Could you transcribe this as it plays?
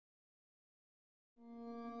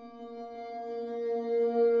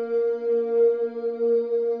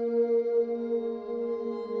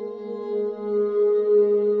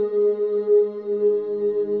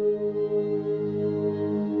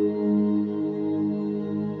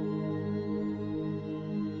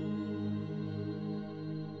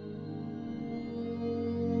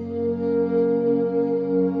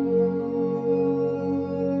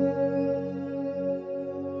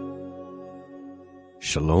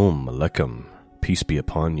Shalom Aleichem, peace be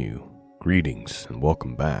upon you. Greetings and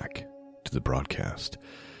welcome back to the broadcast.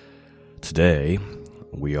 Today,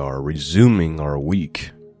 we are resuming our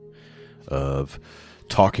week of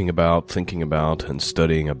talking about, thinking about, and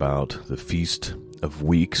studying about the Feast of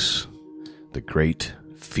Weeks, the great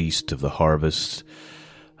Feast of the Harvest,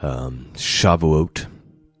 Shavuot.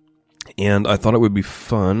 And I thought it would be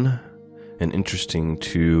fun and interesting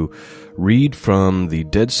to read from the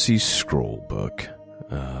Dead Sea Scroll book,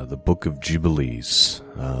 the Book of Jubilees.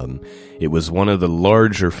 It was one of the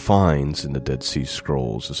larger finds in the Dead Sea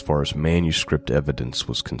Scrolls as far as manuscript evidence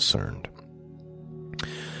was concerned.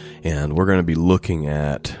 And we're going to be looking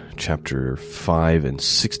at chapter 5 and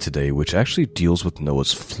 6 today, which actually deals with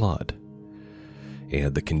Noah's flood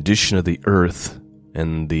and the condition of the earth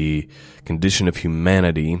and the condition of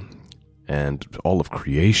humanity and all of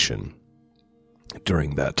creation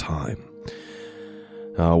during that time.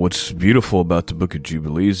 What's beautiful about the Book of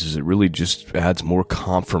Jubilees is it really just adds more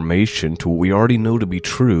confirmation to what we already know to be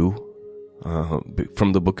true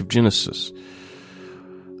from the Book of Genesis.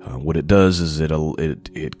 What it does is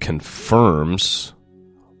it confirms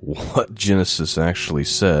what Genesis actually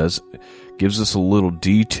says, gives us a little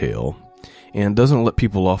detail, and doesn't let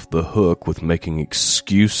people off the hook with making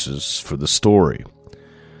excuses for the story.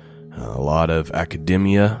 A lot of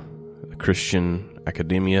academia, Christian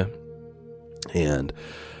academia, and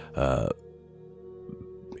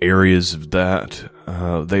areas of that,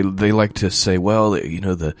 they like to say, well, you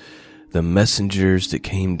know, the messengers that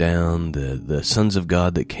came down, the sons of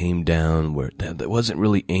God that came down, that wasn't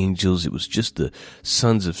really angels, it was just the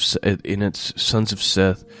sons of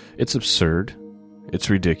Seth. It's absurd. It's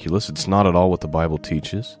ridiculous. It's not at all what the Bible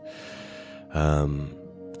teaches.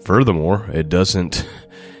 Furthermore, it doesn't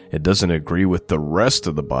agree with the rest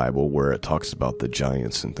of the Bible where it talks about the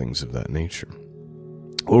giants and things of that nature.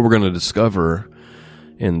 What we're going to discover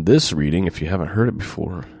in this reading, if you haven't heard it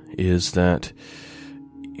before, is that,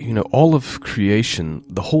 you know, all of creation,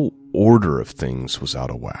 the whole order of things was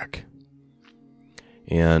out of whack.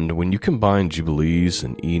 And when you combine Jubilees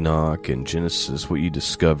and Enoch and Genesis, what you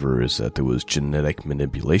discover is that there was genetic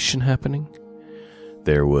manipulation happening.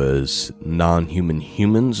 There was non-human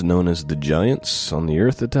humans known as the giants on the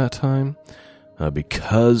earth at that time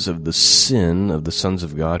because of the sin of the sons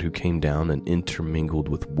of God who came down and intermingled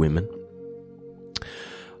with women.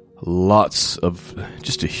 Lots of,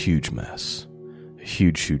 just a huge mess. A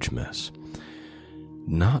huge mess.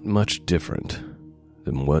 Not much different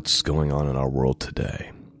than what's going on in our world today.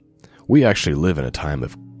 We actually live in a time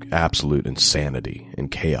of absolute insanity and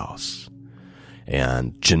chaos,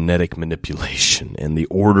 and genetic manipulation, and the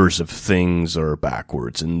orders of things are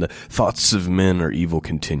backwards, and the thoughts of men are evil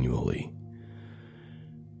continually.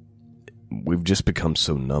 We've just become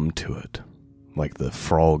so numb to it, like the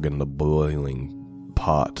frog in the boiling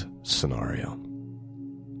pot scenario.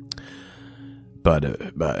 But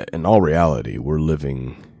in all reality, we're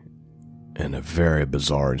living in a very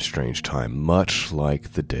bizarre and strange time, much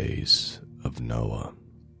like the days of Noah.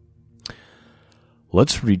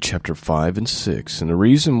 Let's read chapter 5 and 6. And the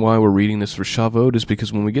reason why we're reading this for Shavuot is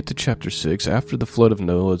because when we get to chapter 6, after the flood of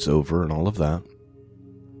Noah is over and all of that,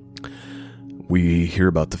 we hear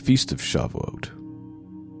about the Feast of Shavuot.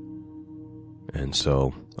 And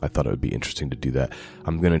so I thought it would be interesting to do that.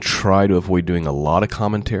 I'm going to try to avoid doing a lot of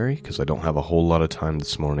commentary because I don't have a whole lot of time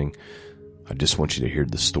this morning. I just want you to hear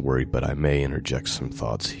the story, but I may interject some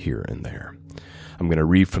thoughts here and there. I'm going to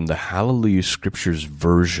read from the Hallelujah Scriptures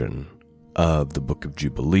version of the Book of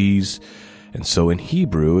Jubilees. And so in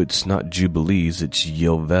Hebrew, it's not Jubilees, it's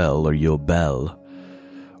Yovel or Yobel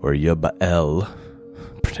or Yobael,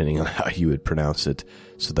 depending on how you would pronounce it.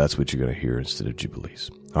 So that's what you're going to hear instead of Jubilees.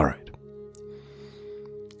 All right.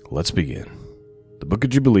 Let's begin. The Book of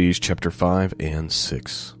Jubilees, chapter 5 and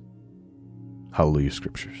 6. Hallelujah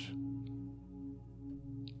Scriptures.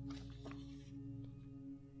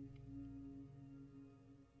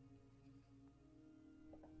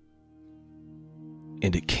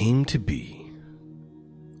 And it came to be,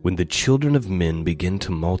 when the children of men began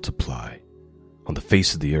to multiply on the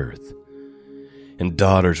face of the earth, and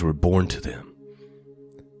daughters were born to them,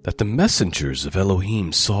 that the messengers of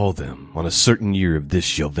Elohim saw them on a certain year of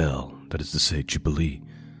this Yovel, that is to say, Jubilee,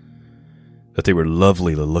 that they were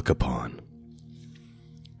lovely to look upon.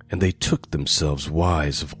 And they took themselves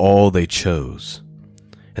wives of all they chose,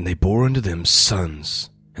 and they bore unto them sons,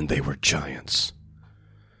 and they were giants.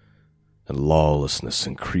 And lawlessness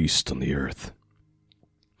increased on the earth,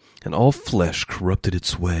 and all flesh corrupted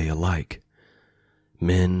its way alike,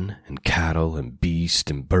 men and cattle and beast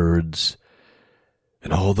and birds,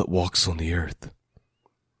 and all that walks on the earth.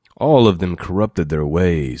 All of them corrupted their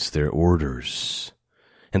ways, their orders,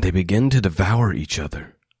 and they began to devour each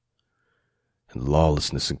other. And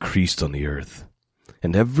lawlessness increased on the earth,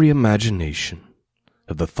 and every imagination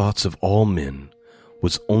of the thoughts of all men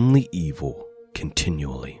was only evil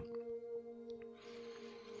continually.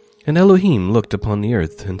 And Elohim looked upon the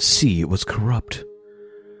earth, and see, it was corrupt,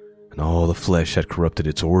 and all the flesh had corrupted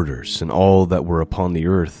its orders, and all that were upon the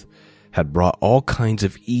earth had brought all kinds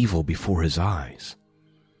of evil before his eyes.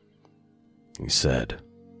 He said,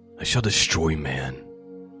 I shall destroy man,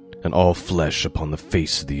 and all flesh upon the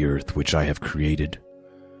face of the earth which I have created.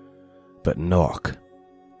 But Noah,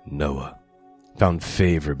 found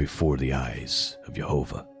favor before the eyes of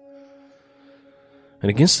Jehovah. And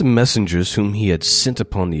against the messengers whom he had sent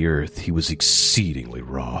upon the earth, he was exceedingly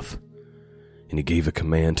wroth. And he gave a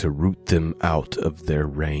command to root them out of their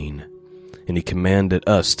reign. And he commanded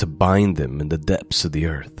us to bind them in the depths of the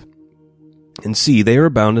earth. And see, they are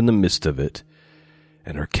bound in the midst of it,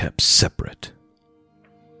 and are kept separate.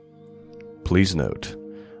 Please note,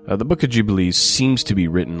 the book of Jubilees seems to be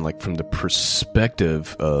written like from the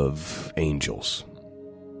perspective of angels.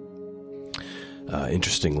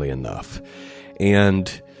 Interestingly enough.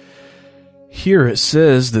 And here it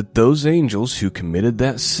says that those angels who committed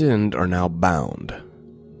that sin are now bound,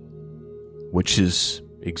 which is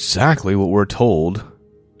exactly what we're told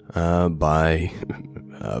by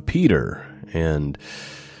Peter, and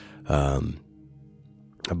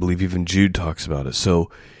I believe even Jude talks about it. So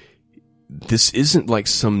this isn't like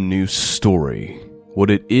some new story. What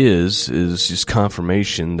it is just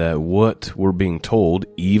confirmation that what we're being told,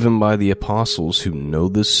 even by the apostles who know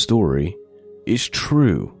this story, is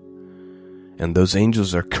true. And those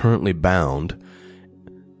angels are currently bound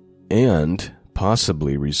and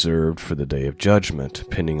possibly reserved for the day of judgment,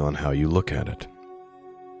 depending on how you look at it.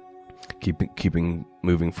 Keeping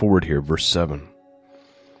moving forward here, verse 7.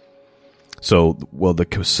 So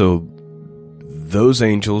those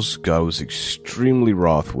angels God was extremely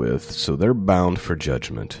wroth with, so they're bound for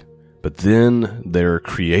judgment. But then their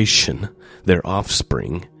creation, their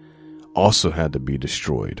offspring, also had to be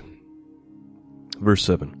destroyed. Verse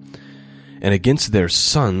 7. And against their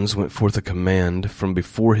sons went forth a command from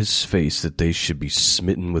before his face that they should be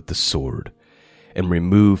smitten with the sword, and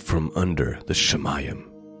removed from under the Shemayim,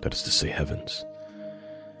 that is to say, heavens.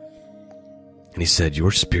 And he said,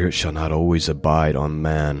 Your spirit shall not always abide on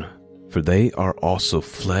man, for they are also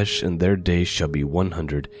flesh, and their days shall be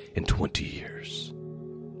 120 years.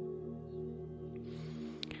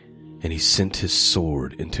 And he sent his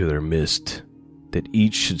sword into their midst, that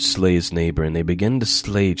each should slay his neighbor, and they began to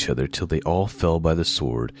slay each other till they all fell by the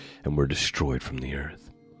sword, and were destroyed from the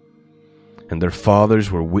earth. And their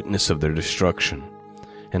fathers were witness of their destruction.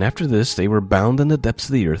 And after this they were bound in the depths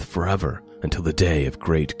of the earth forever, until the day of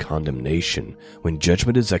great condemnation, when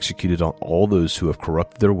judgment is executed on all those who have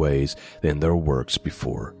corrupted their ways and their works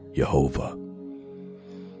before Jehovah.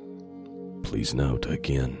 Please note,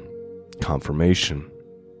 again, confirmation.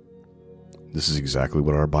 This is exactly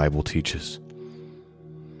what our Bible teaches.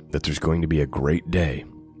 That there's going to be a great day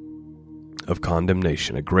of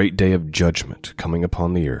condemnation, a great day of judgment coming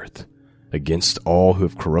upon the earth against all who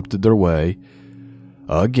have corrupted their way,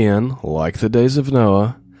 again, like the days of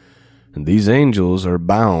Noah, and these angels are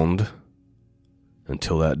bound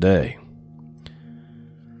until that day.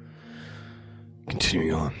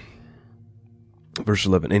 Continuing on. Verse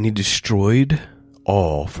 11, And he destroyed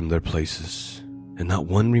all from their places, and not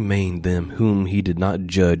one remained them whom he did not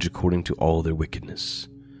judge according to all their wickedness.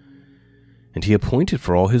 And he appointed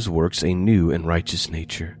for all his works a new and righteous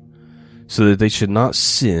nature, so that they should not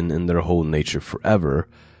sin in their whole nature forever,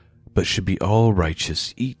 but should be all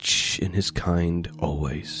righteous, each in his kind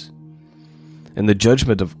always. And the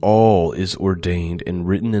judgment of all is ordained and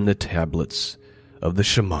written in the tablets of the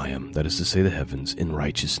Shemayim, that is to say, the heavens, in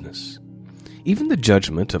righteousness. Even the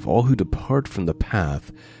judgment of all who depart from the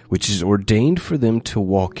path which is ordained for them to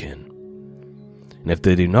walk in. And if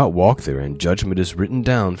they do not walk therein, judgment is written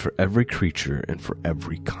down for every creature and for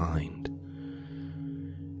every kind.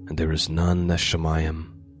 And there is none in the Shemayim,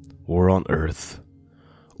 or on earth,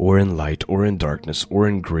 or in light, or in darkness, or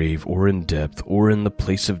in grave, or in depth, or in the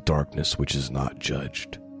place of darkness, which is not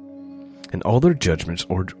judged. And all their judgments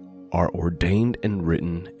are ordained and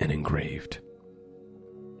written and engraved.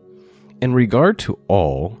 In regard to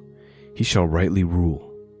all, he shall rightly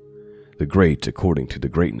rule, the great according to the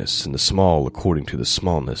greatness, and the small according to the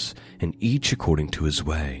smallness, and each according to his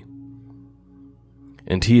way.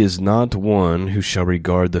 And he is not one who shall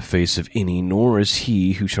regard the face of any, nor is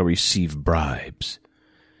he who shall receive bribes.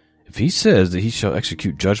 If he says that he shall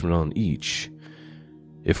execute judgment on each,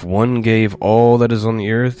 if one gave all that is on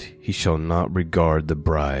the earth, he shall not regard the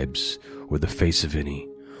bribes or the face of any,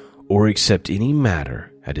 or accept any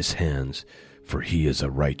matter at his hands, for he is a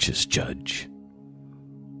righteous judge.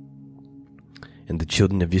 And the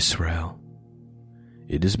children of Israel,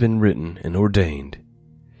 it has been written and ordained,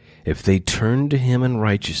 if they turn to him in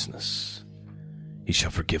righteousness, he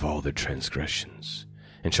shall forgive all their transgressions,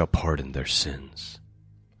 and shall pardon their sins.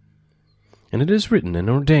 And it is written and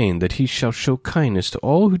ordained that he shall show kindness to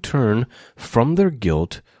all who turn from their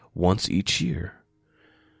guilt once each year.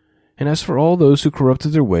 And as for all those who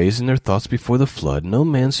corrupted their ways and their thoughts before the flood, no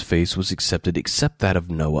man's face was accepted except that of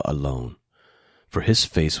Noah alone. For his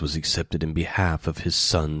face was accepted in behalf of his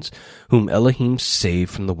sons, whom Elohim saved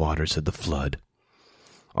from the waters of the flood,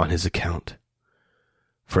 on his account.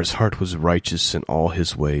 For his heart was righteous in all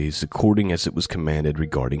his ways, according as it was commanded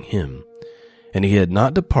regarding him. And he had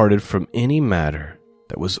not departed from any matter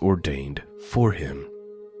that was ordained for him.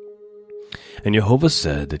 And Jehovah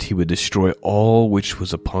said that he would destroy all which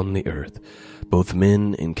was upon the earth, both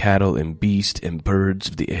men and cattle and beasts and birds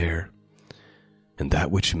of the air, and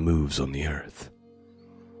that which moves on the earth.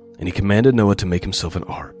 And he commanded Noah to make himself an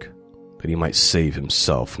ark, that he might save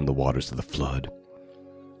himself from the waters of the flood.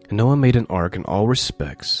 And Noah made an ark in all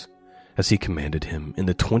respects, as he commanded him, in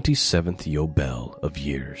the 27th Yobel of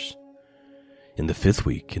years, in the 5th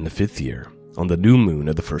week, in the 5th year, on the new moon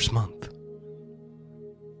of the 1st month.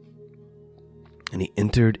 And he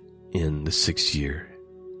entered in the 6th year,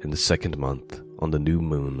 in the 2nd month, on the new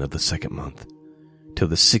moon of the 2nd month, till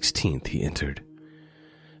the 16th he entered.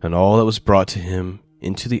 And all that was brought to him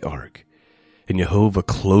into the ark, and Jehovah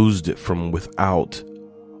closed it from without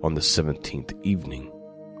on the 17th evening.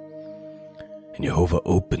 And Jehovah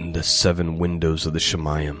opened the 7 windows of the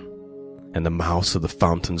Shemayim, and the mouths of the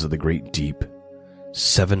fountains of the great deep,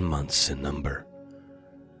 7 months in number.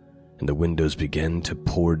 And the windows began to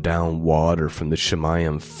pour down water from the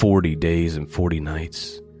Shemayim 40 days and 40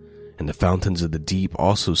 nights. And the fountains of the deep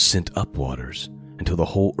also sent up waters, until the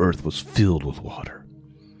whole earth was filled with water.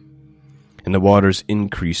 And the waters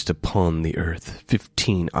increased upon the earth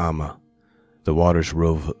 15 amma. The waters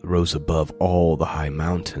rose above all the high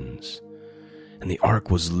mountains. And the ark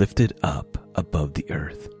was lifted up above the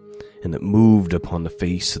earth, and it moved upon the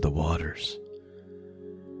face of the waters.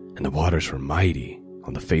 And the waters were mighty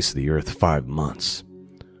on the face of the earth 5 months,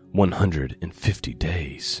 150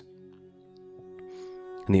 days.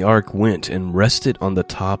 And the ark went and rested on the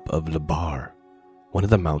top of Lebar, one of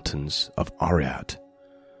the mountains of Ararat.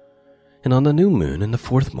 And on the new moon in the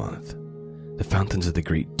 4th month, the fountains of the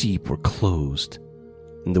great deep were closed,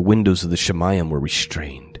 and the windows of the Shemayim were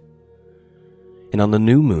restrained. And on the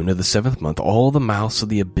new moon of the 7th month, all the mouths of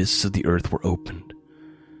the abyss of the earth were opened,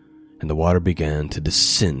 and the water began to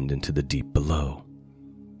descend into the deep below.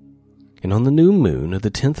 And on the new moon of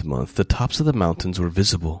the 10th month, the tops of the mountains were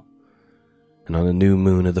visible. And on the new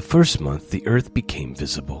moon of the 1st month, the earth became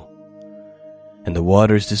visible. And the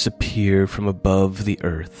waters disappeared from above the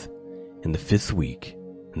earth in the 5th week,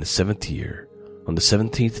 in the 7th year, on the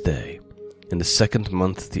 17th day. In the 2nd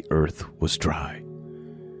month, the earth was dry.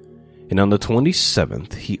 And on the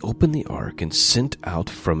 27th, he opened the ark and sent out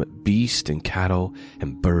from it beasts and cattle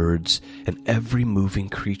and birds and every moving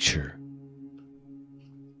creature.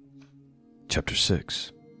 Chapter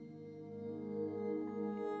 6.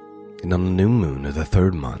 And on the new moon of the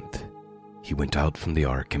 3rd month, he went out from the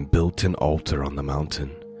ark and built an altar on the mountain.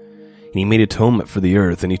 And he made atonement for the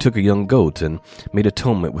earth, and he took a young goat and made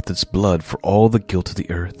atonement with its blood for all the guilt of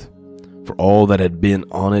the earth. For all that had been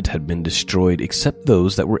on it had been destroyed, except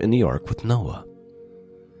those that were in the ark with Noah.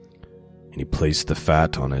 And he placed the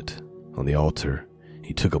fat on it, on the altar.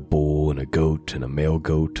 He took a bull and a goat and a male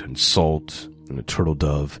goat and salt and a turtle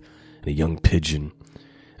dove and a young pigeon,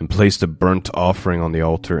 and placed a burnt offering on the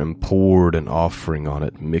altar and poured an offering on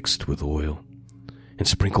it mixed with oil, and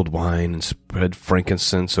sprinkled wine and spread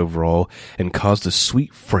frankincense over all, and caused a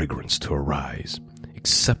sweet fragrance to arise,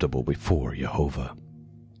 acceptable before Jehovah.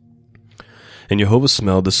 And Jehovah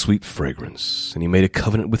smelled the sweet fragrance, and he made a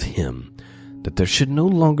covenant with him that there should no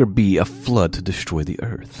longer be a flood to destroy the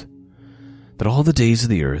earth, that all the days of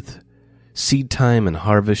the earth, seed time and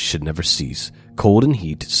harvest, should never cease. Cold and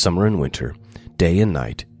heat, summer and winter, day and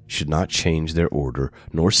night, should not change their order,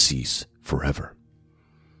 nor cease forever.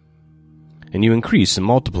 And you increase and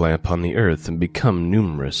multiply upon the earth, and become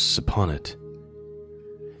numerous upon it,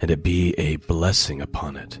 and it be a blessing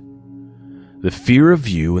upon it. The fear of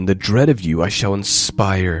you and the dread of you I shall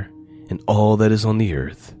inspire in all that is on the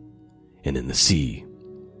earth and in the sea.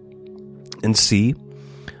 And see,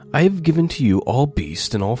 I have given to you all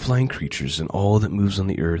beasts and all flying creatures and all that moves on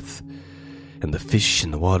the earth, and the fish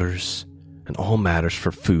in the waters, and all matters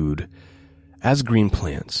for food. As green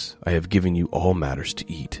plants I have given you all matters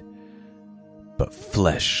to eat. But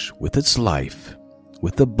flesh with its life,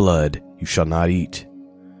 with the blood, you shall not eat.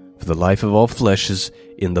 For the life of all flesh is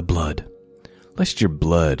in the blood, lest your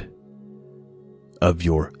blood of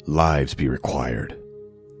your lives be required.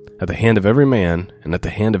 At the hand of every man, and at the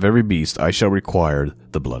hand of every beast, I shall require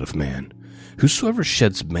the blood of man. Whosoever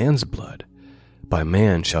sheds man's blood, by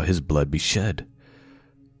man shall his blood be shed.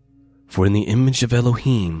 For in the image of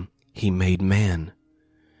Elohim he made man,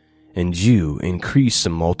 and you increase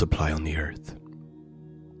and multiply on the earth.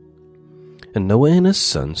 And Noah and his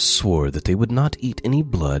sons swore that they would not eat any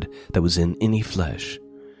blood that was in any flesh.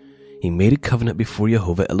 He made a covenant before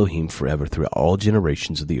Jehovah Elohim forever throughout all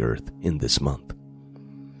generations of the earth in this month.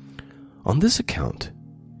 On this account,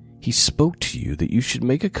 he spoke to you that you should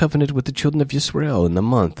make a covenant with the children of Israel in the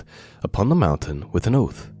month upon the mountain with an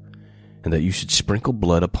oath, and that you should sprinkle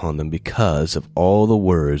blood upon them because of all the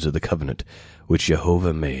words of the covenant which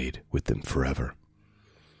Jehovah made with them forever.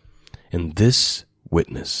 And this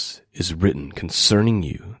witness is written concerning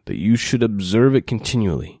you, that you should observe it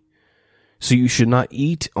continually. So you should not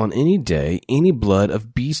eat on any day any blood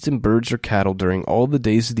of beast and birds or cattle during all the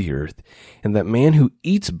days of the earth, and that man who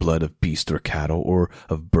eats blood of beast or cattle or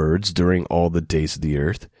of birds during all the days of the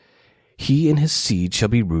earth, he and his seed shall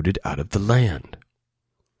be rooted out of the land.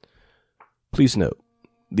 Please note,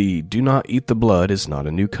 the do not eat the blood is not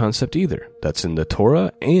a new concept either. That's in the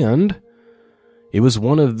Torah, and it was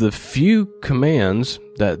one of the few commands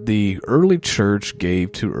that the early church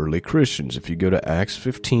gave to early Christians. If you go to Acts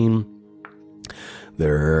 15,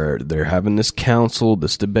 they're having this council,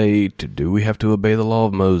 this debate. Do we have to obey the law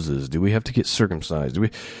of Moses? Do we have to get circumcised?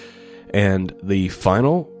 And the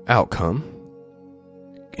final outcome,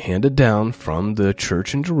 handed down from the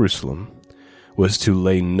church in Jerusalem, was to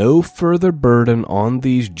lay no further burden on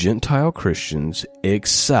these Gentile Christians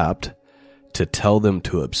except to tell them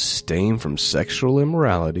to abstain from sexual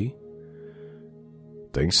immorality,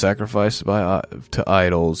 things sacrificed to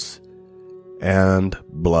idols, and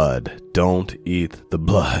blood. Don't eat the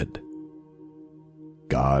blood.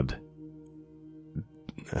 God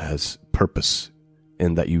has purpose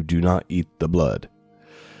in that you do not eat the blood.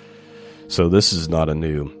 So this is not a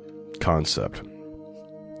new concept.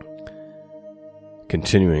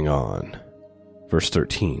 Continuing on, verse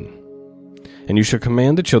 13. And you shall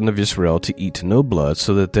command the children of Israel to eat no blood,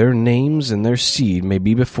 so that their names and their seed may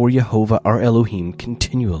be before Jehovah our Elohim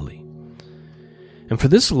continually. And for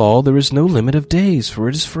this law there is no limit of days, for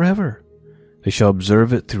it is forever. They shall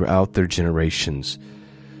observe it throughout their generations,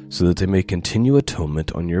 so that they may continue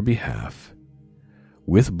atonement on your behalf,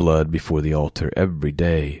 with blood before the altar every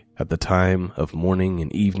day, at the time of morning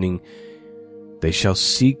and evening. They shall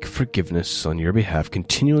seek forgiveness on your behalf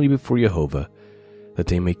continually before Jehovah, that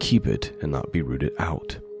they may keep it and not be rooted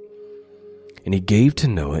out. And he gave to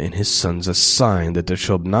Noah and his sons a sign that there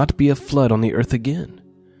shall not be a flood on the earth again.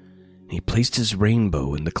 And he placed his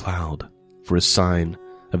rainbow in the cloud for a sign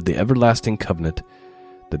of the everlasting covenant,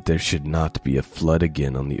 that there should not be a flood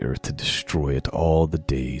again on the earth to destroy it all the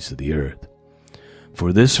days of the earth.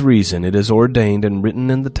 For this reason it is ordained and written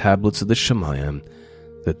in the tablets of the Shemayim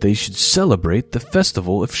that they should celebrate the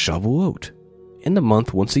festival of Shavuot in the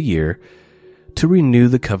month once a year, to renew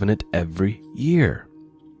the covenant every year.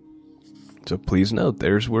 So please note,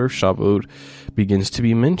 there's where Shavuot begins to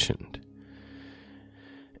be mentioned.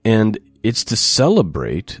 And it's to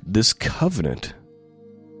celebrate this covenant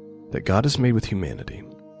that God has made with humanity.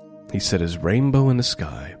 He set his rainbow in the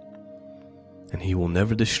sky, and he will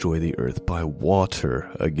never destroy the earth by water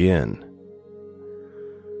again.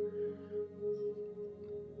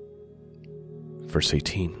 Verse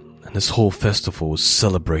 18. And this whole festival was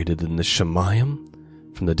celebrated in the Shemayim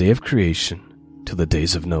from the day of creation till the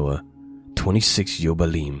days of Noah, 26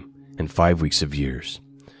 Jubilees and 5 weeks of years.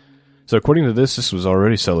 So according to this was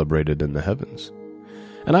already celebrated in the heavens.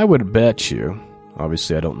 And I would bet you,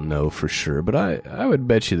 obviously I don't know for sure, but I would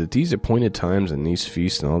bet you that these appointed times and these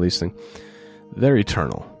feasts and all these things, they're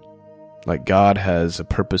eternal. Like God has a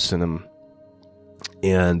purpose in them,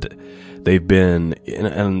 and they've been,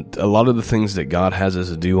 and a lot of the things that God has us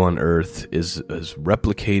to do on earth is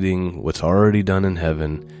replicating what's already done in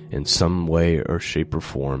heaven in some way or shape or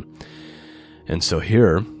form. And so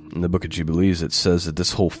here in the book of Jubilees, it says that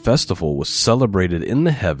this whole festival was celebrated in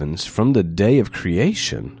the heavens from the day of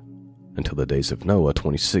creation until the days of Noah,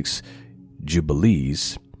 26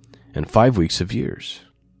 Jubilees and 5 weeks of years.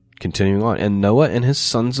 Continuing on, and Noah and his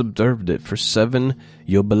sons observed it for 7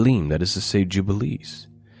 Jubilees, that is to say, Jubilees,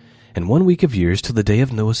 and 1 week of years till the day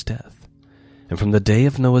of Noah's death. And from the day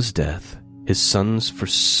of Noah's death, his sons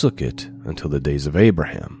forsook it until the days of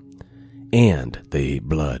Abraham, and they ate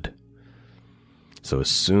blood. So as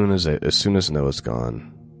soon as Noah's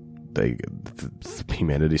gone,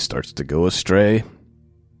 humanity starts to go astray.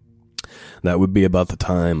 That would be about the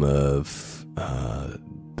time of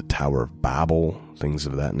the Tower of Babel, things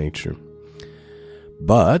of that nature.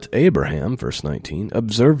 But Abraham, verse 19,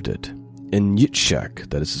 observed it. And Yitzchak,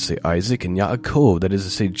 that is to say Isaac, and Yaakov, that is to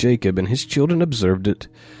say Jacob, and his children observed it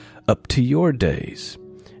up to your days.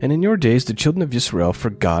 And in your days the children of Israel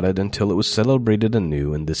forgot it until it was celebrated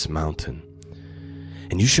anew in this mountain.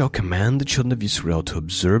 And you shall command the children of Israel to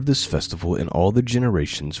observe this festival in all their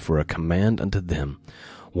generations for a command unto them.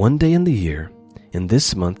 One day in the year, in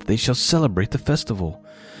this month, they shall celebrate the festival.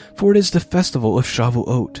 For it is the festival of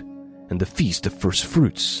Shavuot, and the feast of first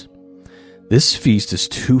fruits. This feast is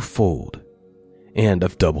twofold, and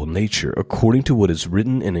of double nature, according to what is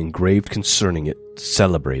written and engraved concerning it.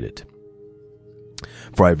 Celebrate it.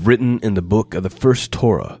 For I have written in the book of the first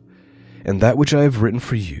Torah, and that which I have written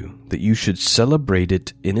for you, that you should celebrate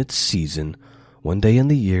it in its season, one day in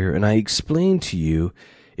the year, and I explain to you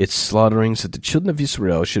its slaughterings, that the children of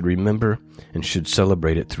Israel should remember and should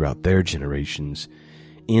celebrate it throughout their generations,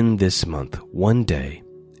 in this month, one day,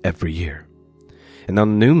 every year. And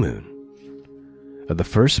on the new moon of the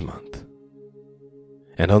first month,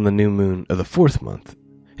 and on the new moon of the fourth month,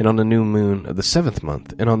 and on the new moon of the seventh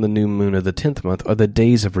month, and on the new moon of the 10th month are the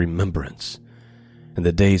days of remembrance, and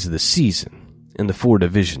the days of the season, and the 4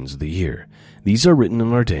 divisions of the year. These are written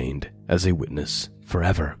and ordained as a witness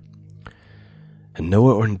forever. And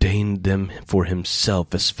Noah ordained them for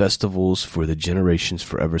himself as festivals for the generations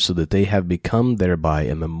forever, so that they have become thereby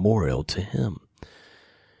a memorial to him.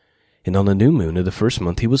 And on the new moon of the first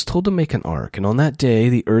month he was told to make an ark, and on that day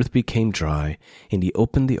the earth became dry, and he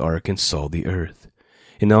opened the ark and saw the earth.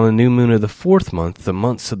 And on the new moon of the 4th month the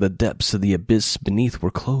months of the depths of the abyss beneath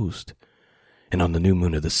were closed. And on the new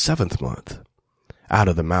moon of the 7th month, out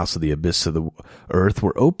of the mouths of the abyss of the earth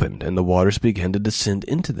were opened, and the waters began to descend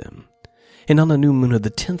into them. And on the new moon of the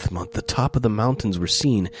 10th month, the top of the mountains were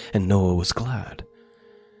seen, and Noah was glad.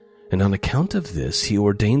 And on account of this, he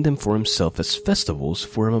ordained them for himself as festivals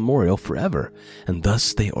for a memorial forever, and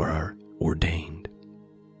thus they are ordained.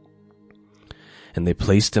 And they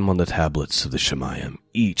placed them on the tablets of the Shemayim.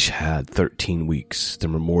 Each had 13 weeks. The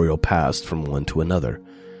memorial passed from one to another,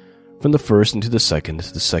 from the first into the second,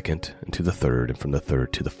 into the third, and from the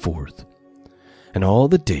third to the fourth. And all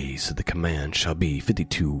the days of the command shall be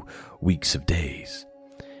 52 weeks of days,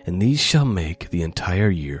 and these shall make the entire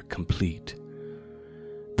year complete.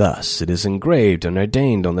 Thus it is engraved and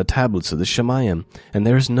ordained on the tablets of the Shemayim, and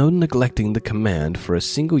there is no neglecting the command for a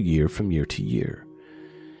single year from year to year.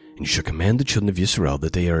 And you shall command the children of Israel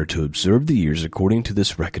that they are to observe the years according to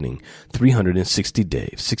this reckoning, 360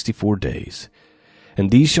 days, 64 days. And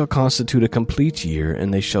these shall constitute a complete year,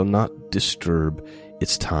 and they shall not disturb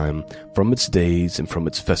its time from its days and from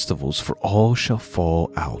its festivals, for all shall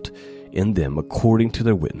fall out in them according to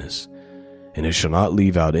their witness, and it shall not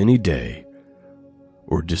leave out any day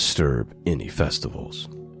or disturb any festivals.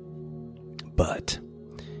 But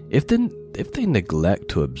if they neglect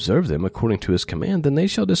to observe them according to his command, then they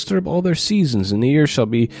shall disturb all their seasons, and the year shall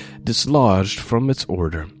be dislodged from its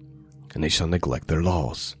order, and they shall neglect their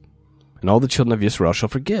laws. And all the children of Israel shall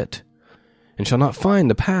forget, and shall not find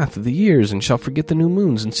the path of the years, and shall forget the new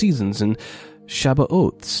moons and seasons and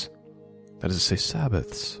Shavuots, that is to say,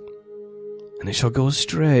 Sabbaths. And they shall go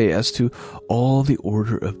astray as to all the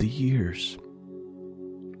order of the years.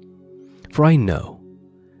 For I know,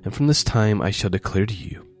 and from this time I shall declare to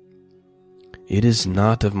you, it is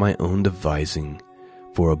not of my own devising,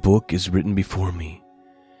 for a book is written before me,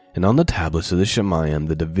 and on the tablets of the Shemayim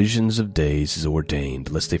the divisions of days is ordained,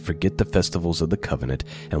 lest they forget the festivals of the covenant,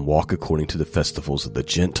 and walk according to the festivals of the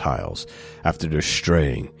Gentiles, after their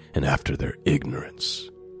straying and after their ignorance.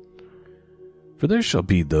 For there shall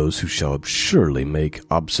be those who shall surely make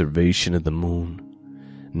observation of the moon.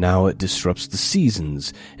 Now it disrupts the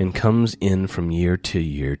seasons, and comes in from year to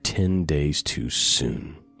year 10 days too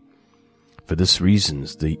soon. For this reason,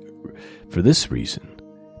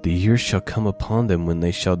 the year shall come upon them when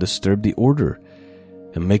they shall disturb the order,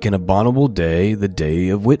 and make an abominable day the day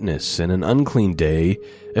of witness, and an unclean day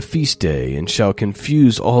a feast day, and shall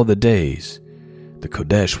confuse all the days, the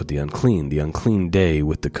Kodesh with the unclean day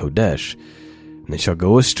with the Kodesh. And they shall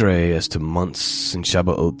go astray as to months, and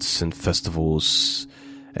Shavuots, and festivals,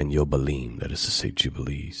 and Yobalim, that is to say,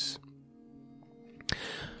 Jubilees.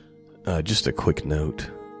 Just a quick note.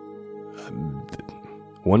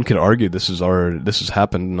 One could argue this has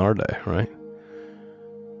happened in our day, right?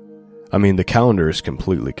 I mean, the calendar is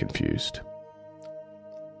completely confused.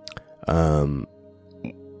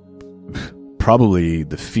 Probably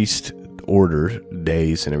the feast order,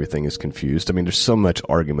 days and everything is confused. I mean, there's so much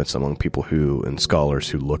arguments among people and scholars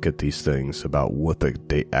who look at these things about what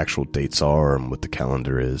the actual dates are and what the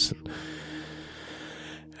calendar is.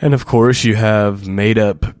 And of course, you have made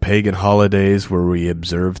up pagan holidays where we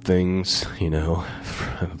observe things,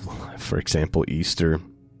 for example, Easter.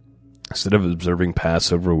 Instead of observing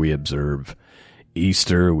Passover, we observe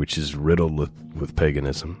Easter, which is riddled with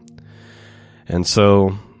paganism. And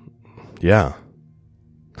so, yeah,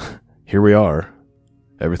 here we are.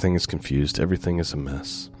 Everything is confused. Everything is a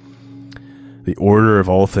mess. The order of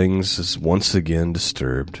all things is once again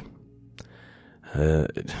disturbed.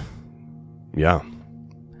 Yeah.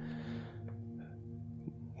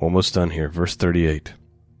 Almost done here. Verse 38.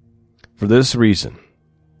 For this reason,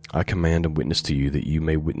 I command and witness to you that you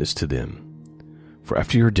may witness to them. For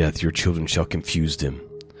after your death, your children shall confuse them,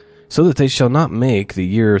 so that they shall not make the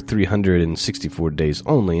year 364 days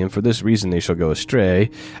only, and for this reason they shall go astray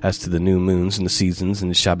as to the new moons and the seasons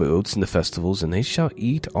and the Shavuots and the festivals, and they shall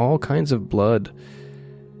eat all kinds of blood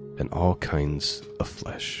and all kinds of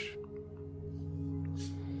flesh.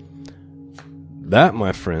 That,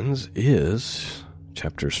 my friends, is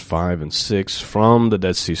chapters 5 and 6 from the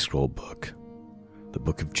Dead Sea Scroll book, the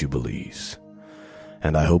book of Jubilees.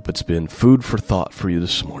 And I hope it's been food for thought for you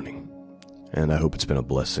this morning. And I hope it's been a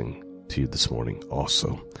blessing to you this morning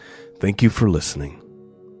also. Thank you for listening.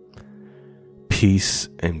 Peace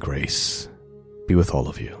and grace be with all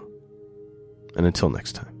of you. And until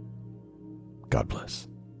next time, God bless.